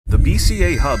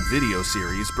BCA HUB video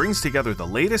series brings together the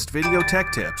latest video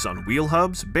tech tips on wheel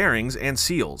hubs, bearings, and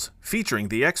seals, featuring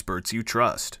the experts you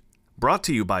trust. Brought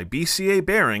to you by BCA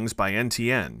Bearings by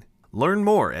NTN. Learn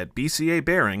more at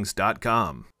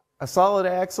bcabearings.com. A solid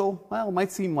axle, well, it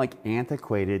might seem like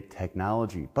antiquated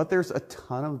technology, but there's a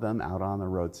ton of them out on the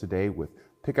roads today with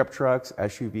pickup trucks,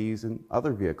 SUVs, and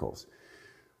other vehicles.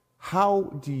 How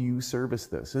do you service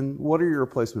this, and what are your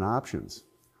replacement options?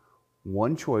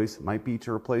 One choice might be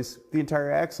to replace the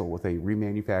entire axle with a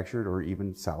remanufactured or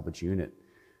even salvage unit.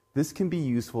 This can be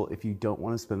useful if you don't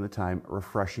want to spend the time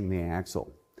refreshing the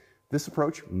axle. This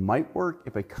approach might work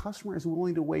if a customer is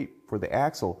willing to wait for the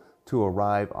axle to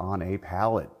arrive on a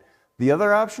pallet. The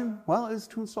other option, well, is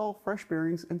to install fresh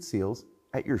bearings and seals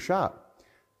at your shop.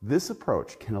 This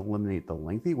approach can eliminate the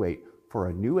lengthy wait for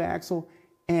a new axle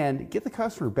and get the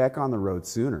customer back on the road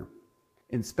sooner.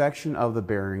 Inspection of the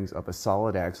bearings of a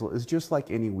solid axle is just like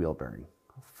any wheel bearing.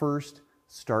 First,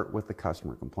 start with the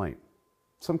customer complaint.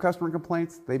 Some customer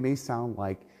complaints, they may sound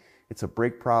like it's a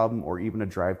brake problem or even a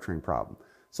drivetrain problem.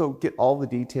 So get all the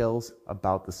details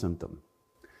about the symptom.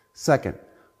 Second,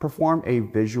 perform a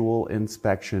visual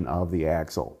inspection of the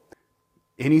axle.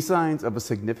 Any signs of a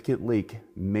significant leak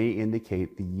may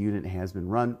indicate the unit has been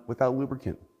run without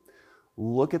lubricant.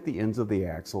 Look at the ends of the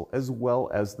axle as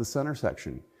well as the center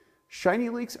section. Shiny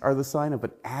leaks are the sign of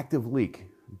an active leak.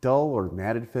 Dull or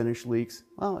matted finish leaks,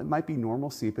 well, it might be normal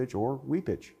seepage or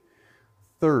weepage.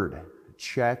 Third,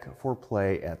 check for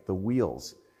play at the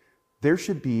wheels. There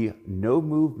should be no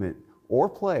movement or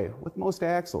play with most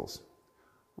axles.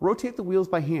 Rotate the wheels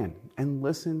by hand and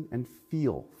listen and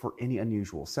feel for any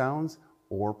unusual sounds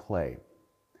or play.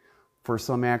 For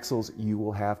some axles, you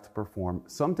will have to perform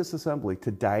some disassembly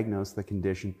to diagnose the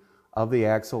condition of the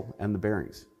axle and the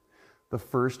bearings. The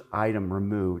first item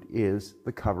removed is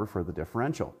the cover for the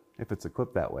differential, if it's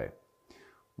equipped that way.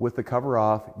 With the cover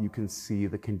off, you can see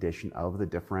the condition of the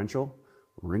differential,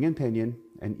 ring and pinion,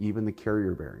 and even the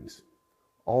carrier bearings.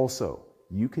 Also,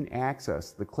 you can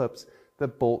access the clips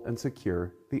that bolt and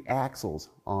secure the axles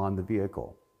on the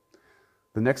vehicle.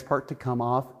 The next part to come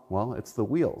off, well, it's the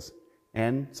wheels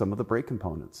and some of the brake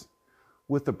components.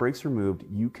 With the brakes removed,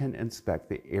 you can inspect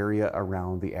the area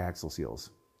around the axle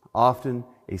seals. Often,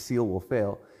 a seal will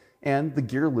fail, and the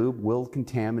gear lube will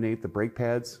contaminate the brake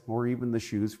pads or even the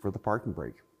shoes for the parking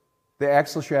brake. The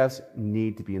axle shafts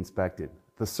need to be inspected.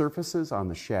 The surfaces on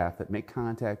the shaft that make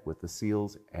contact with the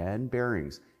seals and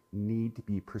bearings need to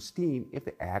be pristine if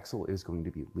the axle is going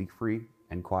to be leak-free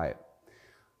and quiet.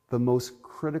 The most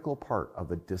critical part of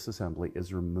the disassembly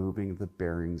is removing the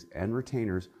bearings and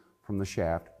retainers from the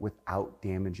shaft without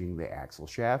damaging the axle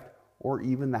shaft or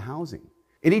even the housing.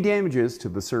 Any damages to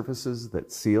the surfaces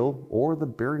that seal or the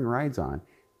bearing rides on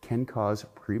can cause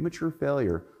premature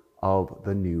failure of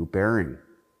the new bearing.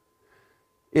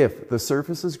 If the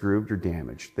surface is grooved or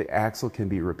damaged, the axle can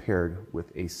be repaired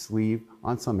with a sleeve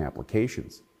on some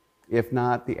applications. If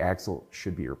not, the axle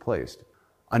should be replaced.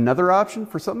 Another option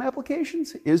for some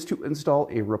applications is to install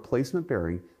a replacement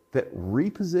bearing that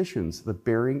repositions the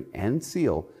bearing and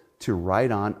seal to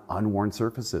ride on unworn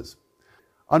surfaces.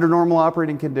 Under normal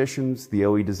operating conditions, the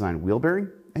OE designed wheel bearing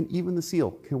and even the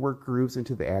seal can work grooves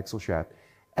into the axle shaft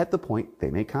at the point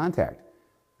they make contact.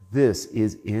 This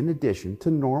is in addition to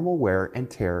normal wear and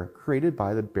tear created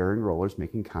by the bearing rollers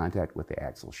making contact with the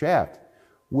axle shaft,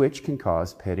 which can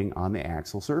cause pitting on the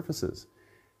axle surfaces.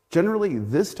 Generally,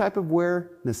 this type of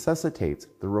wear necessitates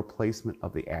the replacement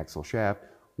of the axle shaft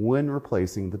when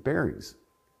replacing the bearings.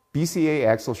 BCA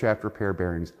axle shaft repair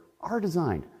bearings are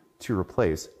designed to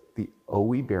replace the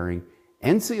OE bearing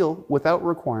and seal without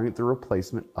requiring the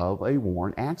replacement of a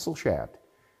worn axle shaft.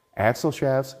 Axle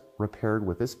shafts repaired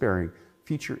with this bearing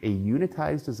feature a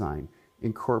unitized design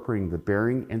incorporating the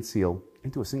bearing and seal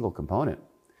into a single component.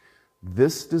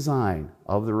 This design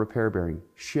of the repair bearing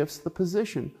shifts the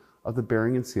position of the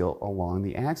bearing and seal along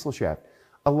the axle shaft,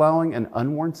 allowing an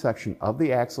unworn section of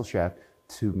the axle shaft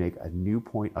to make a new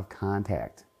point of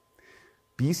contact.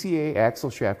 BCA axle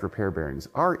shaft repair bearings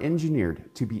are engineered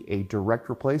to be a direct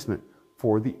replacement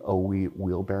for the OE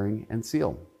wheel bearing and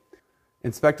seal.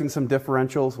 Inspecting some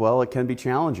differentials, well, it can be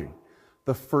challenging.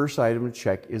 The first item to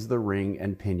check is the ring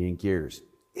and pinion gears.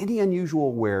 Any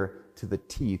unusual wear to the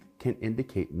teeth can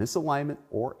indicate misalignment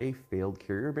or a failed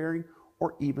carrier bearing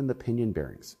or even the pinion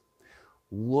bearings.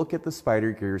 Look at the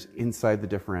spider gears inside the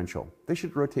differential. They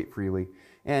should rotate freely,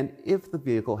 and if the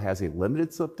vehicle has a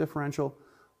limited slip differential,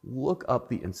 look up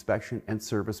the inspection and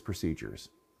service procedures.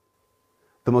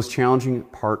 The most challenging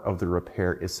part of the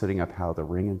repair is setting up how the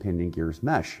ring and pinion gears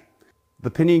mesh. The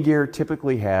pinion gear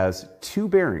typically has two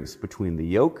bearings between the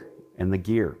yoke and the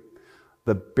gear.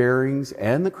 The bearings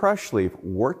and the crush sleeve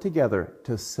work together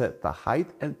to set the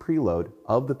height and preload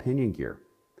of the pinion gear.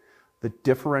 The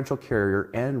differential carrier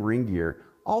and ring gear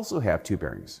also have two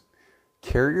bearings.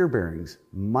 Carrier bearings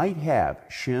might have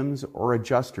shims or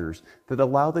adjusters that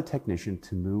allow the technician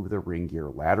to move the ring gear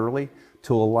laterally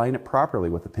to align it properly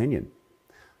with the pinion.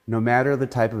 No matter the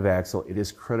type of axle, it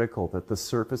is critical that the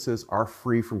surfaces are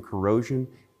free from corrosion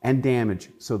and damage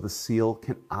so the seal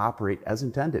can operate as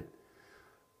intended.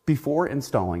 Before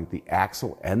installing the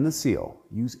axle and the seal,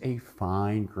 use a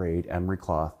fine-grade emery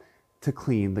cloth to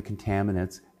clean the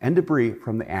contaminants and debris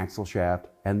from the axle shaft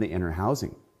and the inner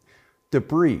housing.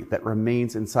 Debris that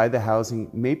remains inside the housing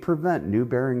may prevent new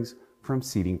bearings from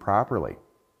seating properly.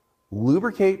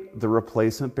 Lubricate the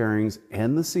replacement bearings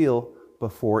and the seal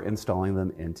before installing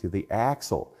them into the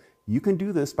axle. You can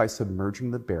do this by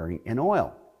submerging the bearing in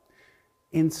oil.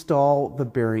 Install the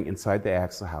bearing inside the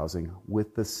axle housing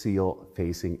with the seal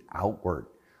facing outward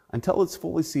until it's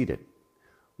fully seated.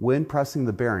 When pressing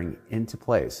the bearing into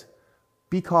place,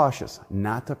 be cautious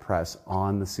not to press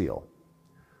on the seal.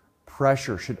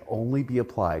 Pressure should only be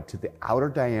applied to the outer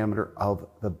diameter of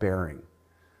the bearing.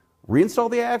 Reinstall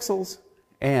the axles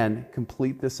and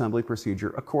complete the assembly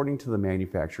procedure according to the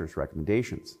manufacturer's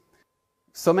recommendations.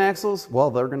 Some axles,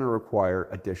 well, they're going to require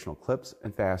additional clips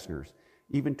and fasteners,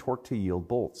 even torque to yield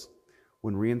bolts.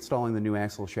 When reinstalling the new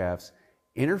axle shafts,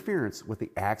 interference with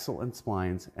the axle and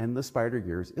splines and the spider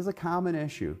gears is a common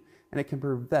issue, and it can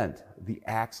prevent the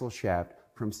axle shaft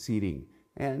from seating,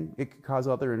 and it could cause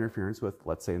other interference with,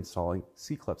 let's say, installing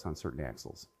C-clips on certain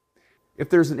axles. If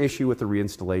there's an issue with the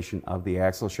reinstallation of the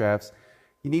axle shafts,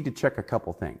 you need to check a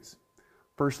couple things.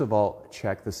 First of all,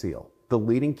 check the seal. The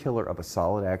leading killer of a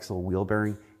solid axle wheel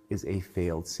bearing is a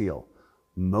failed seal.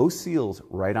 Most seals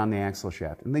ride on the axle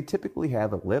shaft, and they typically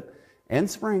have a lip and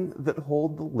spring that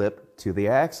hold the lip to the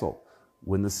axle.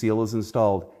 When the seal is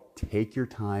installed, take your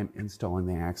time installing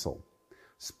the axle.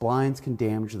 Splines can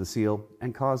damage the seal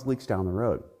and cause leaks down the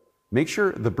road. Make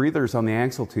sure the breathers on the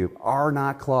axle tube are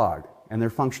not clogged and they're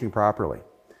functioning properly.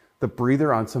 The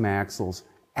breather on some axles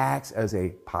acts as a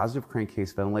positive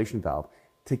crankcase ventilation valve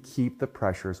to keep the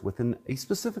pressures within a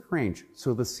specific range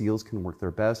so the seals can work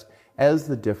their best as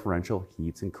the differential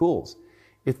heats and cools.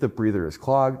 If the breather is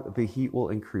clogged, the heat will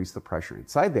increase the pressure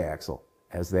inside the axle.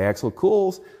 As the axle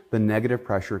cools, the negative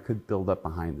pressure could build up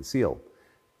behind the seal.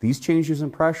 These changes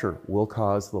in pressure will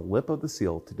cause the lip of the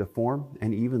seal to deform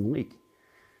and even leak.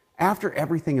 After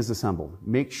everything is assembled,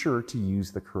 make sure to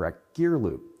use the correct gear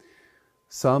lube.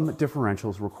 Some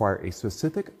differentials require a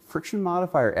specific friction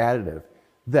modifier additive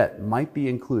that might be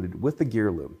included with the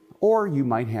gear lube, or you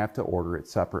might have to order it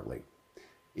separately.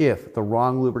 If the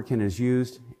wrong lubricant is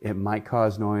used, it might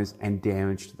cause noise and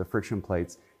damage to the friction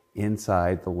plates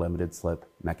inside the limited slip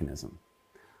mechanism.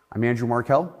 I'm Andrew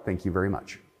Markell. Thank you very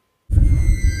much.